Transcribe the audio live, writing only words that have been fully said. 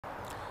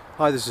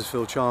Hi, this is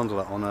Phil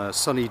Chandler on a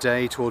sunny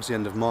day towards the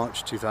end of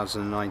March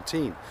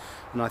 2019,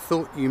 and I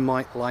thought you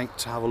might like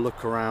to have a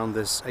look around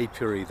this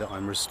apiary that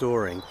I'm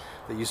restoring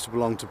that used to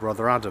belong to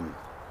Brother Adam.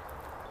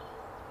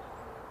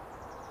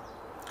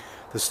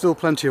 There's still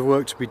plenty of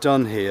work to be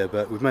done here,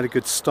 but we've made a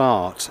good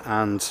start,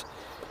 and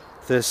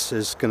this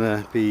is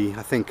going to be,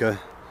 I think, a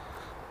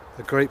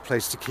great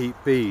place to keep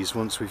bees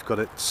once we've got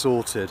it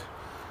sorted.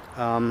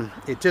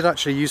 It did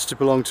actually used to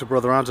belong to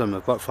Brother Adam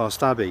of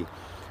Buckfast Abbey,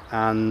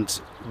 and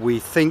we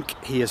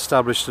think he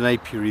established an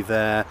apiary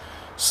there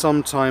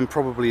sometime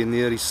probably in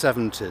the early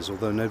 70s,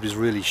 although nobody's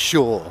really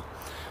sure.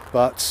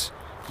 But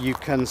you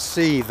can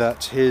see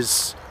that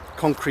his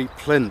concrete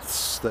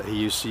plinths that he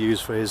used to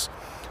use for his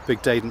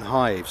big Dadant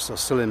hives are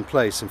still in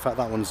place. In fact,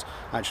 that one's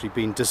actually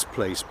been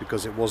displaced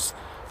because it was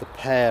the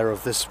pair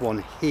of this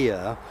one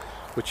here,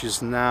 which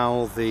is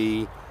now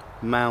the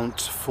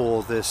mount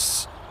for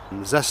this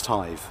ZEST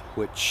hive,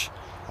 which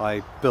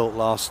I built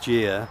last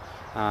year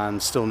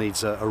and still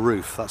needs a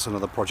roof. That's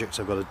another project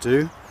I've got to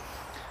do.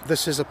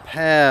 This is a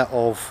pair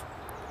of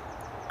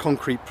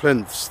concrete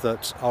plinths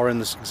that are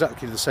in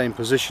exactly the same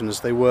position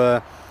as they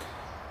were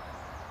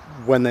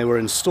when they were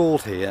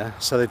installed here.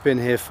 So they've been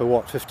here for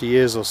what, 50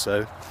 years or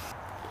so.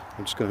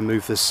 I'm just going to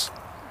move this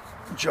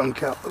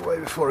junk out the way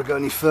before I go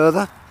any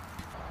further.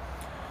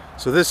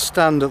 So this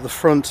stand at the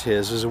front here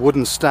is a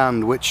wooden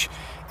stand which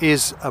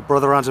is a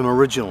Brother Adam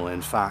original,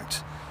 in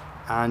fact.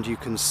 And you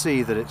can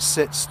see that it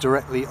sits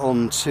directly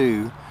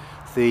onto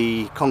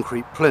the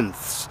concrete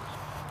plinths,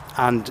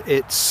 and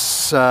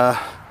it's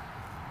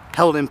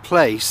held in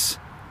place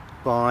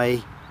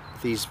by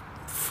these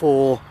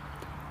 4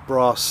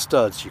 brass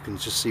studs. You can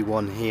just see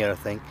one here, I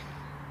think,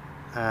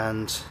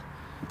 and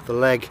the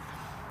leg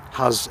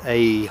has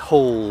a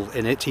hole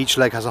in it. Each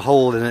leg has a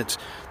hole in it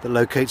that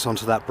locates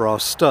onto that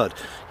brass stud.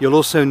 You'll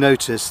also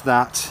notice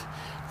that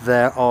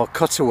there are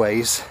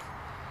cutaways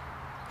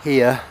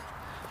here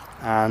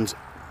and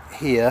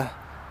here,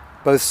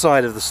 both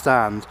sides of the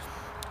stand,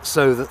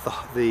 so that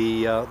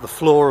the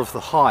floor of the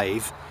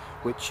hive,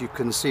 which you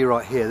can see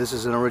right here, this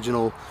is an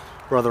original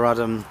Brother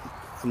Adam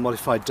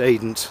Modified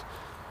Dadant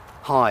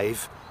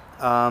hive.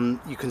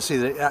 You can see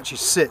that it actually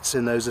sits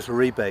in those little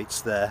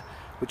rebates there,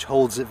 which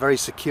holds it very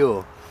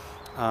secure.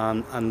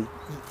 And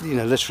you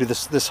know, literally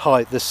this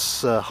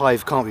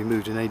hive can't be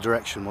moved in any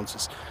direction once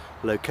it's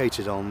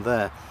located on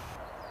there.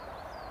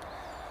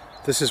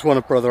 This is one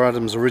of Brother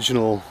Adam's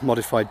original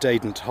Modified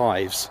Dadant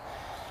hives.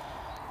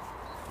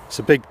 It's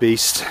a big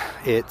beast.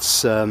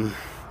 It's in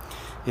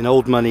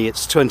old money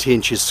it's 20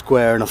 inches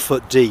square and a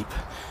foot deep,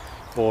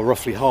 or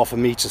roughly half a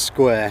metre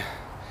square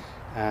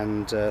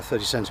and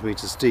 30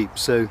 centimetres deep.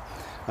 So,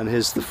 and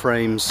here's the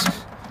frames.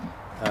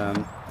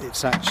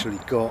 It's actually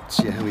got,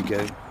 yeah, here we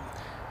go.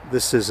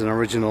 This is an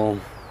original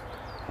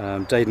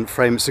Dadant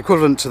frame. It's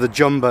equivalent to the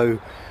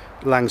jumbo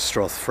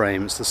Langstroth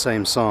frame. It's the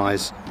same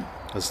size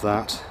as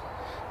that.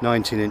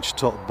 19-inch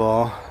top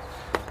bar,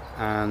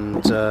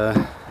 and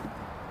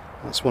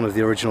that's one of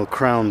the original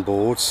crown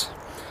boards,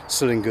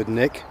 still in good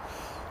nick.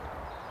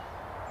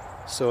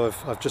 So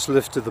I've just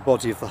lifted the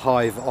body of the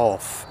hive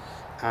off,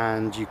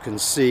 and you can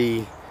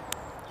see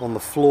on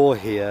the floor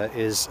here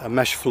is a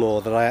mesh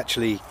floor that I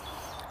actually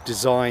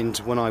designed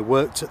when I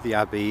worked at the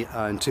Abbey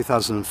in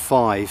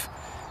 2005,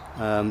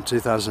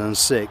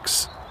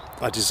 2006.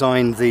 I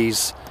designed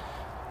these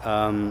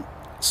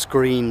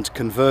screened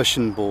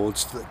conversion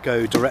boards that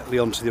go directly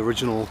onto the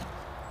original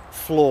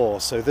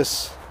floor. So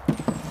this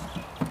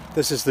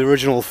is the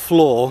original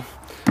floor,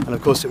 and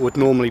of course it would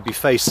normally be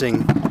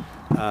facing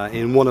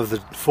in one of the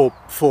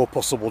four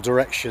possible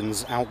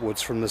directions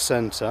outwards from the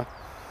centre,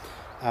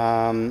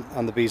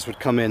 and the bees would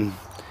come in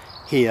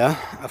here,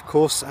 of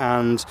course,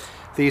 and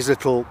these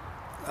little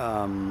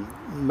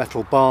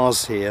metal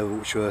bars here,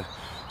 which were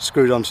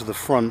screwed onto the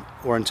front,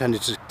 were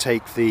intended to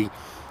take the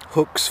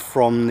hooks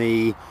from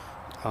the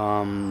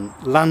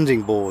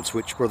landing boards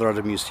which Brother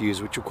Adam used to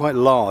use, which were quite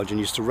large and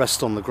used to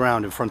rest on the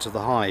ground in front of the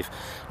hive.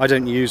 I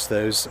don't use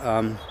those.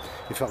 In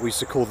fact, we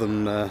used to call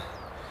them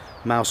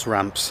mouse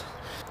ramps.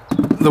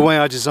 The way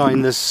I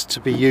designed this to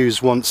be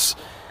used once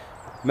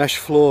mesh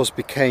floors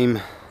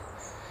became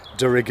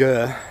de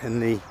rigueur in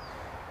the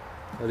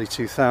early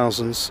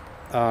 2000s,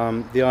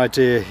 the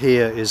idea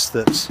here is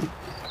that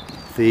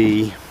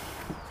the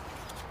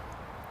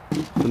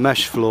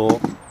mesh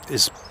floor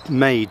is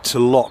made to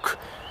lock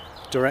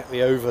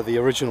directly over the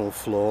original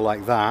floor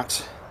like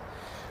that,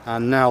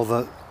 and now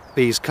the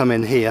bees come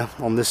in here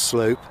on this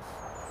slope,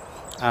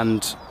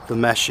 and the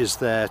mesh is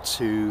there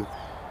to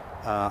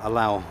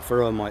allow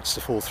varroa mites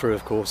to fall through.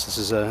 Of course, this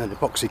is an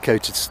epoxy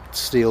coated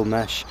steel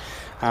mesh,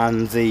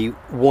 and the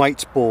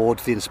white board,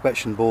 the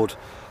inspection board,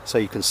 so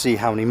you can see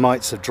how many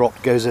mites have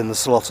dropped, goes in the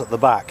slot at the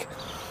back,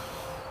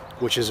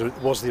 which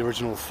was the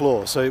original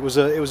floor. So it was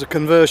a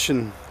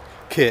conversion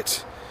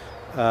kit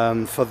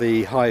for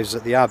the hives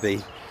at the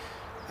Abbey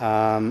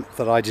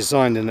that I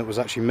designed, and it was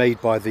actually made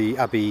by the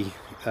Abbey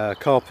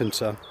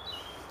carpenter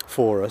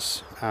for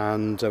us,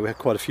 and we had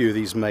quite a few of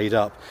these made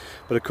up.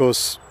 But of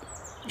course,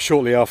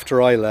 shortly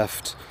after I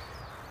left,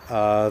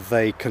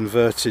 they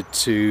converted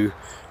to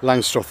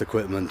Langstroth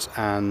equipment,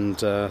 and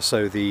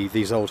so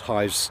these old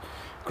hives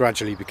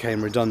gradually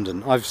became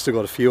redundant. I've still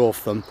got a few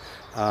of them.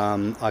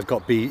 I've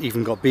got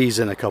even got bees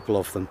in a couple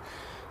of them.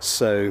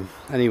 So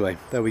anyway,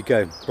 there we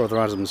go, Brother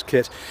Adam's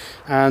kit.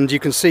 And you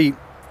can see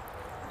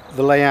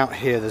the layout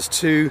here. There's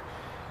two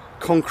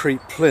concrete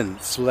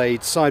plinths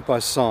laid side by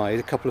side,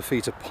 a couple of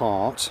feet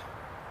apart,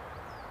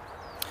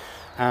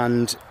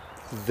 and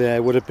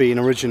there would have been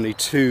originally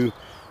two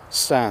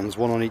stands,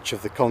 one on each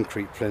of the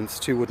concrete plinths,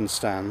 two wooden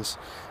stands,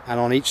 and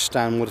on each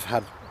stand would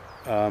have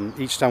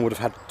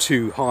had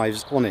two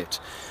hives on it.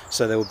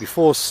 So there would be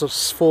four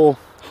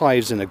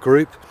hives in a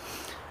group.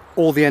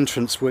 All the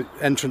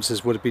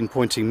entrances would have been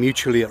pointing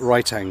mutually at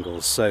right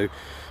angles. So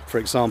for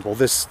example,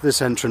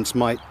 this entrance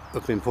might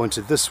have been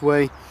pointed this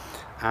way,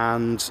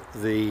 and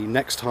the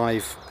next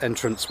hive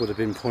entrance would have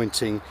been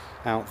pointing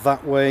out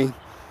that way.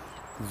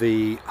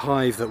 The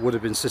hive that would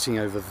have been sitting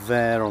over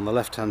there on the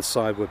left hand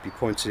side would be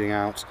pointing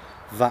out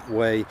that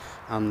way,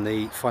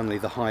 and finally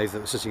the hive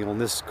that was sitting on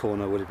this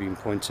corner would have been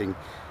pointing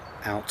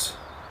out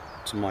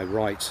to my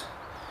right,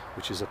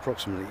 which is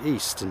approximately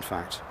east in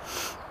fact.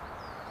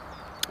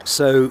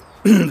 So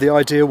the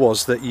idea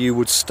was that you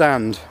would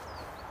stand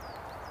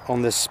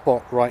on this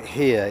spot right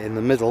here in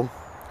the middle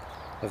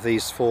of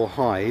these four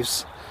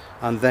hives,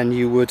 and then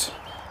you would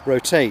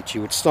rotate.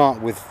 You would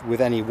start with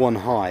any one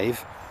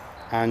hive,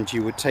 and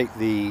you would take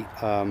the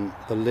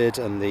lid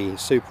and the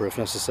super, if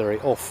necessary,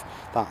 off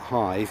that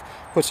hive,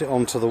 put it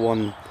onto the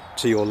one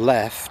to your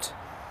left,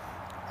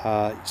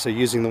 so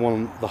using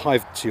the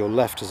hive to your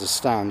left as a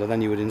stand, and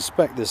then you would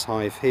inspect this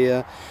hive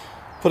here,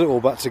 put it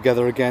all back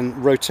together again,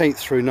 rotate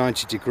through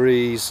 90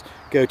 degrees,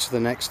 go to the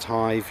next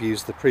hive,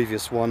 use the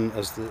previous one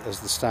as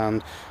the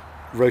stand,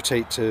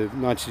 rotate to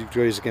 90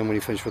 degrees again when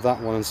you finish with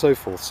that one, and so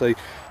forth. So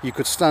you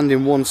could stand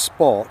in one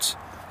spot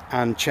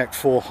and check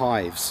four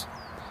hives,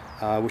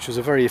 which was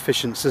a very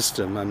efficient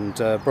system, and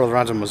Brother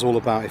Adam was all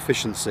about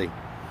efficiency.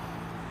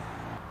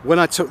 When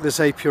I took this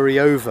apiary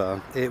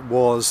over, it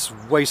was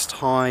waist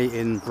high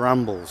in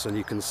brambles, and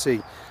you can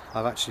see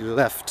I've actually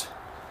left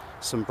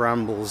some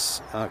brambles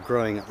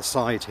growing at the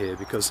side here,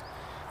 because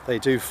they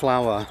do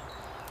flower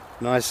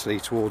nicely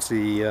towards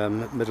the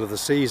middle of the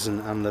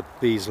season, and the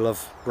bees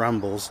love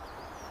brambles.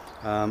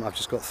 I've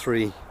just got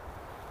three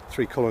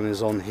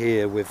colonies on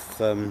here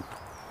with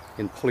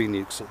in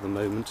polyneuks at the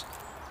moment.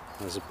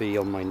 There's a bee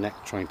on my neck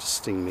trying to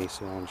sting me,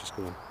 so I'm just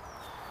going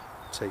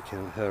to take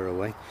her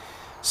away.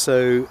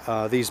 So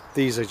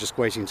these are just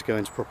waiting to go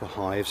into proper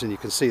hives, and you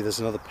can see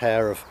there's another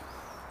pair of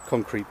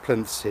concrete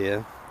plinths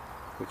here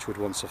which would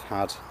once have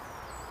had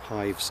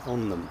hives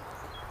on them.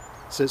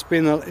 So it's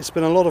been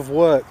a lot of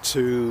work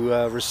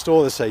to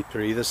restore this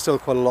apiary. There's still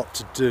quite a lot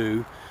to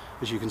do.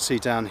 As you can see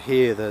down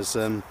here, there's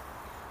a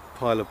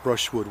pile of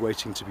brushwood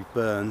waiting to be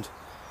burned,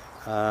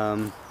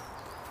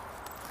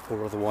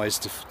 or otherwise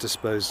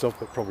disposed of,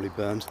 but probably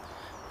burned.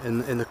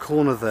 In the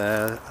corner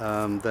there,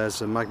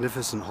 there's a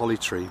magnificent holly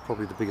tree,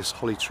 probably the biggest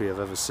holly tree I've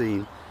ever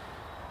seen,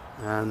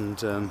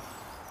 and a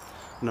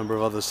number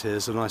of others here.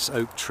 There's a nice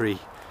oak tree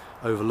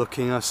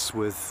overlooking us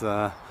with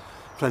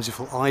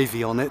plentiful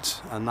ivy on it,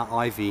 and that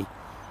ivy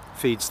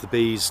feeds the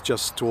bees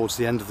just towards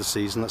the end of the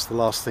season. That's the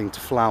last thing to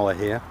flower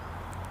here.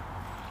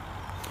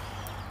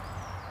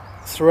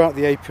 Throughout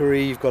the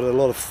apiary you've got a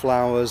lot of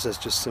flowers. There's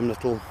just some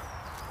little,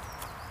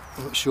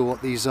 I'm not sure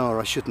what these are,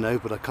 I should know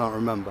but I can't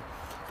remember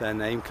their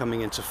name,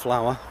 coming into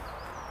flower.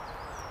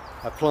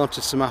 I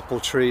planted some apple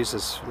trees.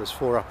 There's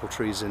 4 apple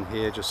trees in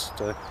here, just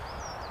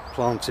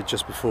planted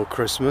just before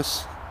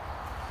Christmas.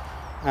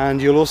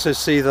 And you'll also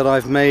see that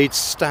I've made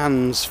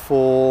stands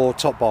for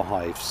top bar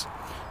hives,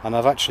 and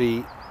I've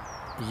actually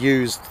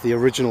used the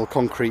original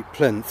concrete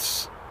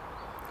plinths,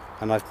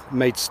 and I've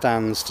made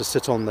stands to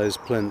sit on those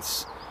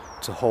plinths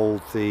to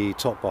hold the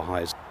top bar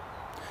hives.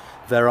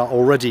 There are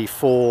already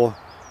 4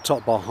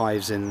 top bar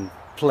hives in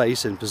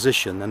place, in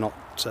position. They're not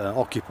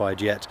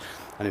occupied yet,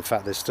 and in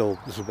fact there's still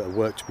a little bit of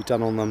work to be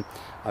done on them.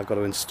 I've got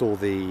to install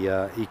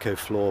the eco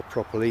floor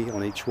properly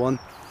on each one.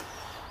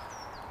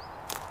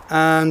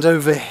 And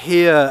over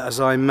here, as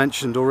I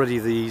mentioned already,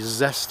 the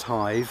ZEST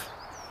hive,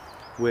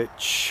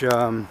 which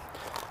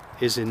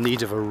is in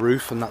need of a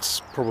roof, and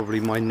that's probably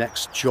my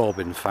next job.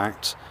 In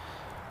fact,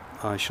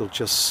 I shall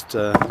just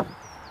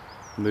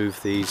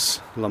move these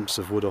lumps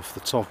of wood off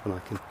the top, and I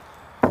can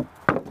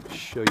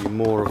show you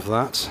more of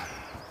that.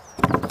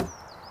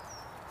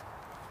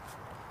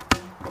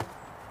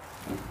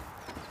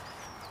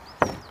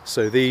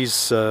 So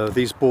these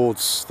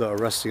boards that are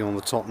resting on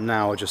the top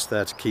now are just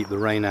there to keep the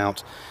rain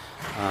out.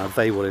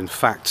 They will in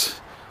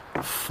fact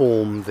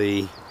form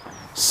the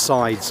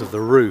sides of the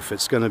roof.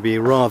 It's going to be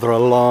rather a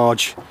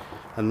large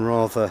and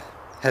rather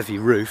heavy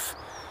roof,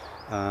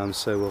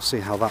 so we'll see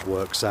how that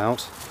works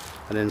out.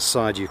 And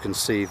inside you can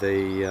see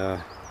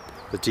the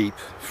deep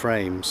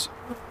frames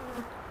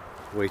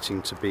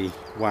waiting to be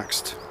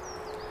waxed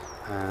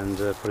and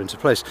put into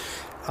place.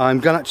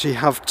 I'm going to actually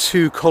have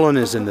 2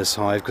 colonies in this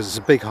hive because it's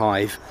a big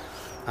hive,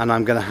 and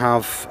I'm going to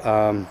have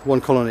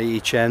 1 colony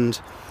each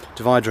end,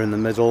 divider in the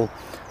middle,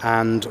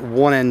 and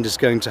one end is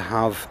going to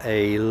have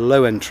a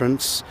low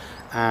entrance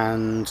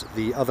and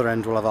the other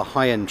end will have a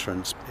high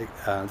entrance.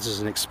 This is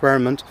an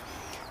experiment.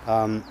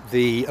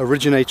 The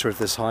originator of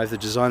this hive, the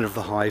designer of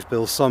the hive,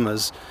 Bill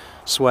Summers,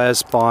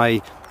 swears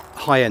by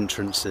high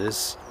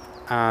entrances,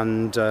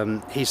 and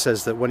he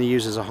says that when he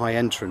uses a high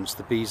entrance,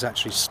 the bees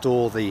actually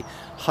store the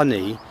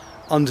honey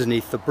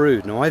underneath the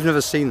brood. Now, I've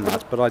never seen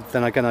that, but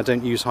then again I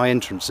don't use high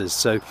entrances,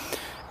 so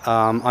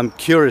I'm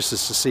curious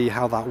as to see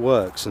how that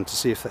works and to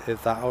see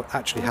if that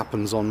actually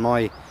happens on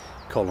my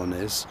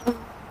colonies.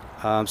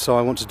 So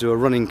I want to do a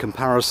running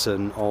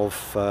comparison of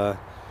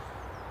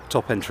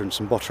top entrance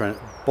and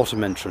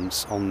bottom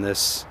entrance on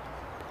this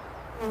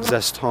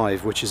ZEST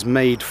hive, which is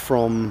made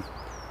from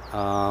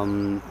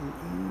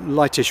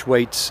lightish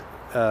weight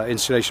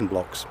insulation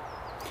blocks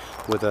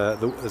with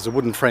there's a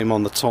wooden frame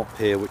on the top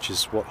here, which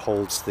is what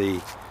holds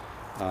the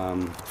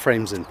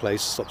frames in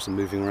place, stops them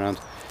moving around,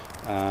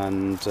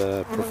 and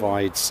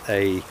provides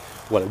it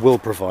will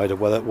provide a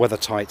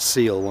weather-tight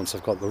seal once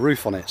I've got the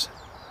roof on it.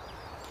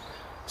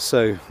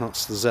 So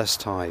that's the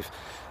ZEST hive.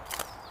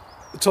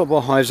 The top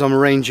bar hives I'm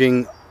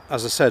arranging,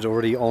 as I said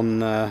already, on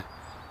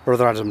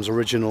Brother Adam's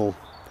original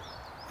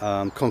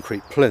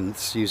concrete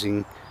plinths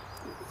using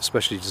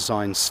specially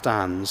designed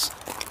stands,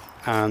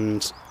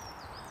 and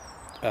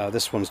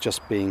this one's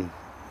just being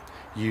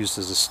used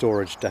as a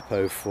storage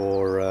depot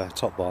for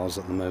top bars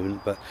at the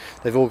moment, but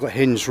they've all got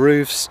hinged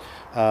roofs.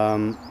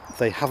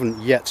 They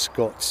haven't yet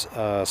got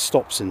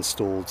stops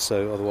installed,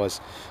 so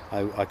otherwise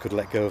I could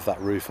let go of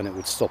that roof and it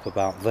would stop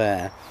about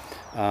there.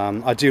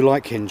 I do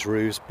like hinge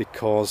roofs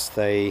because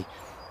they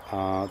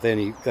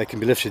can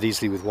be lifted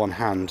easily with one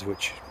hand,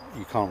 which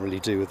you can't really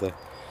do with a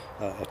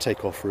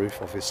take-off roof,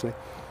 obviously.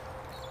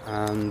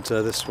 And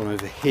this one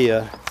over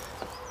here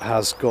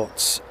has got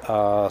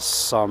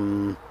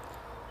some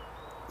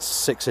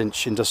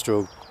 6-inch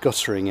industrial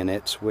guttering in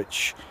it,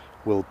 which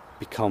will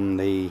become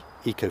the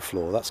eco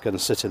floor. That's going to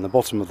sit in the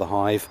bottom of the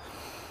hive.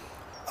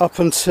 Up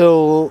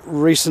until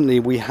recently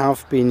we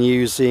have been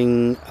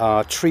using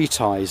tree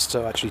ties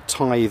to actually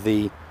tie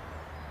the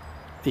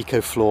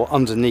eco floor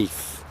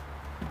underneath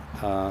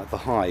the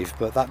hive,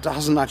 but that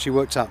hasn't actually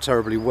worked out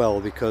terribly well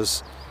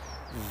because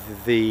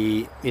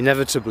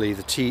inevitably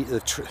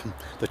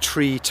the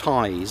tree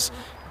ties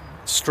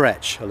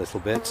stretch a little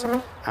bit,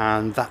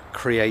 and that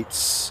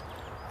creates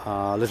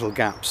little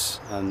gaps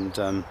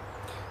and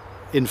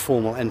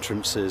informal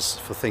entrances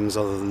for things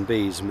other than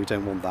bees, and we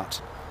don't want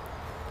that.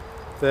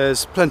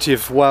 There's plenty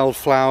of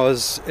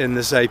wildflowers in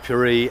this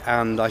apiary,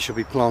 and I shall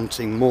be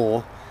planting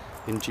more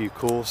in due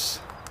course.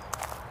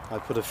 I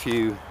put a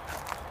few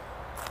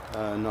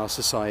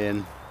narcissi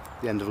in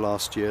the end of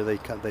last year.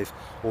 They've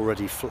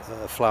already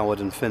flowered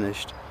and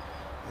finished.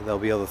 There'll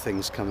be other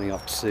things coming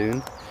up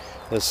soon.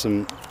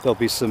 There'll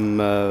be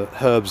some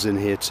herbs in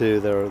here too.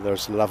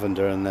 There's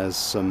lavender and there's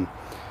some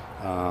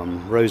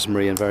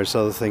rosemary and various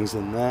other things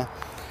in there.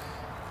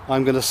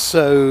 I'm going to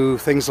sow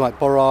things like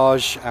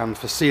borage and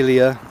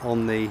phacelia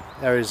on the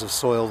areas of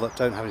soil that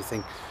don't have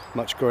anything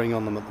much growing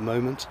on them at the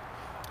moment.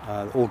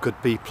 All good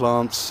bee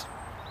plants.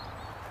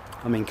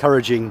 I'm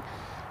encouraging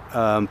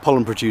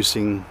pollen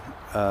producing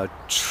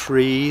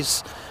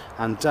trees,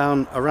 and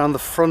down around the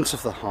front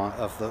of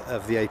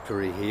the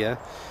apiary here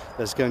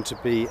there's going to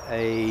be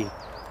a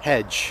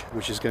hedge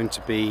which is going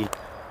to be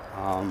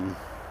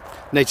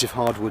native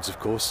hardwoods, of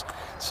course,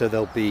 so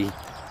there'll be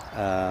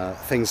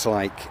things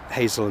like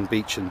hazel and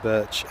beech and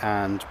birch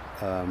and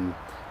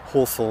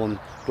hawthorn,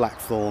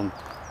 blackthorn,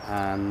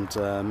 and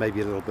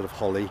maybe a little bit of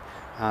holly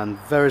and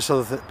various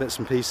other bits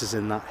and pieces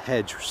in that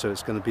hedge, so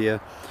it's going to be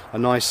a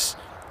nice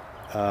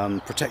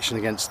protection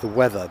against the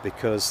weather,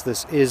 because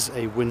this is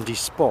a windy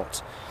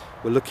spot.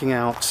 We're looking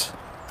out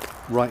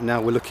right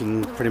now, we're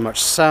looking pretty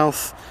much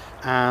south,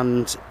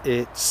 and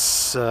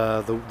it's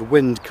the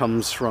wind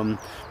comes from,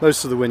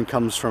 most of the wind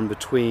comes from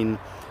between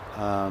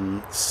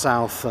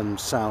south and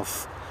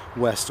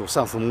southwest, or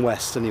south and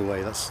west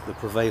anyway. That's the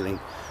prevailing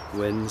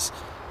winds,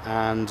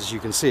 and as you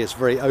can see it's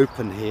very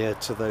open here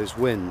to those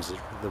winds.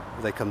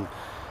 They come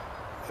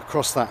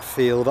across that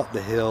field, up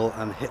the hill,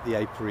 and hit the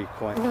apiary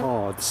quite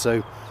hard,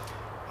 so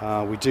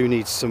we do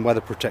need some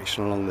weather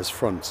protection along this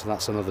front, so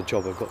that's another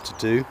job I've got to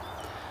do.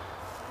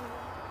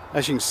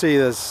 As you can see,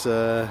 there's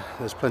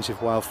plenty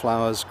of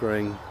wildflowers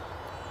growing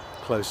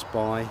close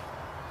by.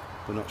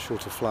 We're not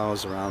short of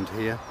flowers around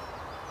here.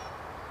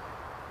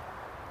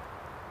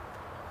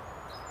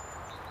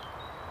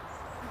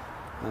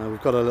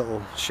 We've got a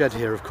little shed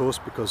here, of course,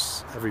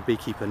 because every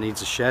beekeeper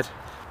needs a shed.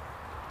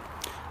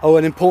 Oh,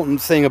 an important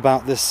thing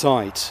about this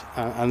site,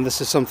 and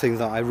this is something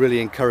that I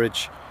really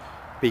encourage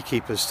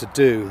beekeepers to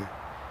do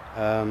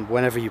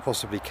whenever you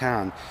possibly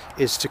can,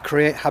 is to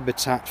create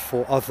habitat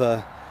for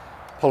other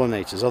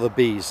pollinators, other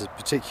bees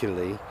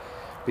particularly,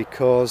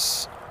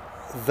 because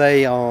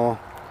they are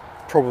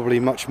probably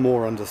much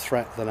more under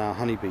threat than our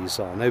honeybees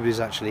are.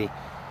 Nobody's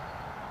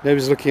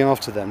looking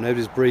after them,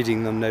 nobody's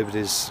breeding them,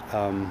 nobody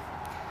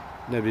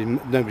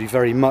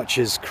very much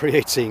is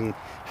creating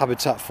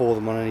habitat for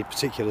them on any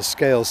particular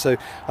scale. So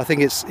I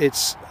think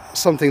it's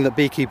something that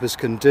beekeepers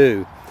can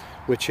do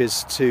which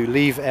is to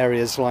leave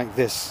areas like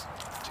this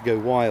to go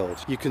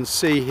wild. You can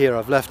see here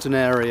I've left an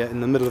area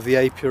in the middle of the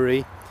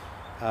apiary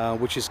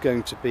which is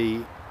going to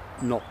be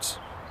not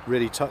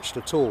really touched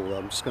at all.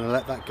 I'm just going to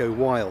let that go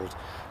wild.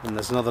 And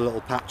there's another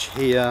little patch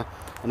here,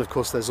 and of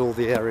course there's all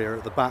the area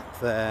at the back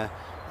there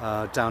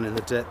down in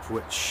the dip,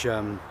 which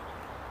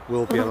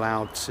will be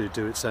allowed to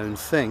do its own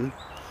thing,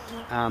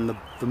 and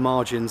the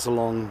margins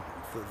along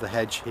the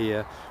hedge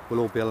here will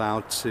all be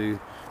allowed to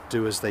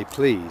do as they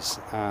please.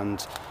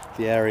 And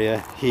the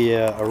area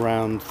here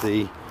around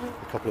a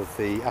couple of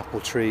the apple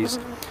trees,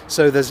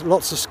 so there's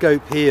lots of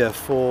scope here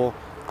for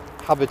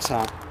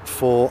habitat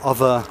for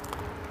other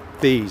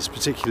bees,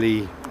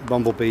 particularly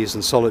bumblebees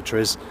and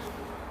solitaries,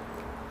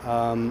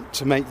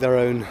 to make their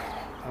own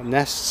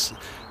nests.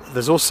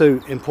 There's also,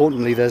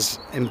 importantly, there's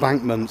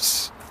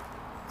embankments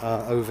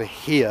over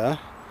here.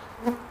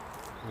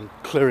 I'm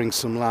clearing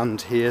some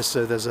land here,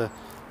 so there's a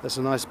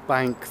nice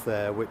bank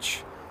there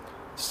which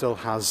still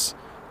has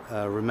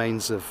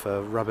remains of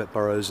rabbit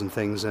burrows and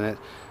things in it,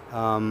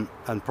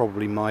 and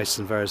probably mice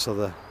and various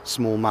other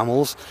small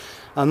mammals.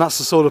 And that's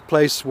the sort of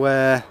place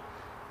where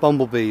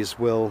bumblebees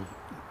will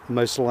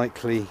most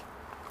likely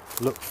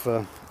look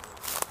for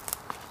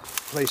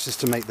places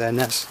to make their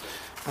nests.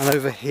 And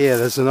over here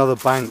there's another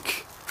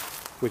bank,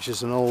 which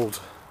is an old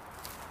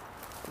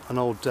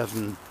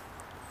Devon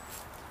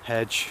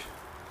hedge.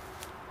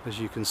 As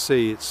you can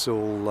see, it's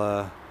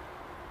all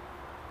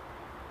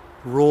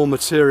raw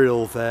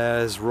material.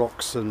 There's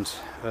rocks and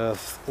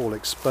earth all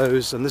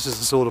exposed, and this is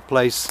the sort of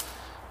place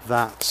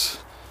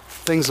that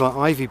things like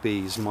ivy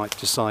bees might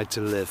decide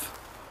to live.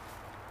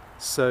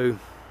 So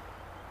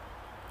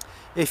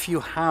if you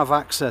have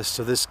access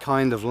to this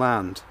kind of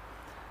land,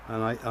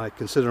 and I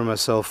consider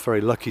myself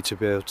very lucky to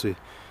be able to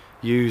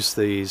use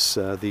these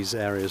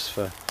areas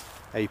for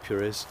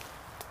apiaries.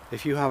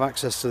 If you have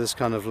access to this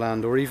kind of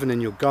land, or even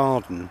in your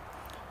garden,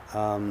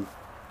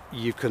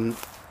 you can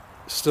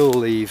still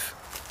leave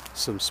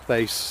some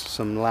space,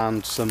 some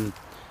land, some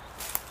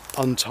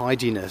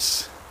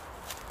untidiness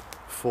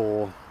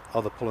for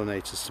other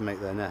pollinators to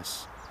make their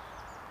nests.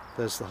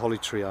 There's the holly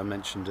tree I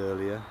mentioned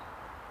earlier,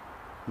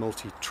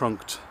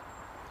 multi-trunked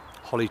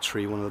holly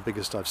tree, one of the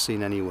biggest I've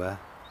seen anywhere.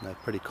 They're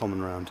pretty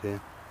common around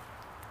here.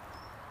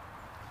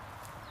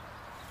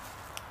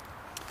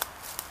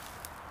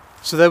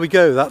 So there we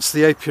go, that's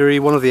the apiary,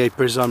 one of the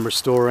apiaries I'm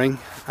restoring,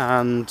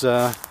 and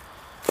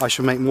I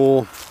shall make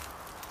more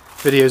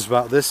videos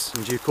about this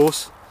in due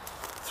course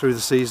through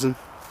the season,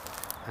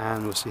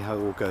 and we'll see how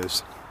it all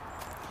goes.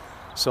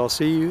 So I'll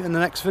see you in the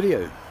next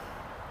video.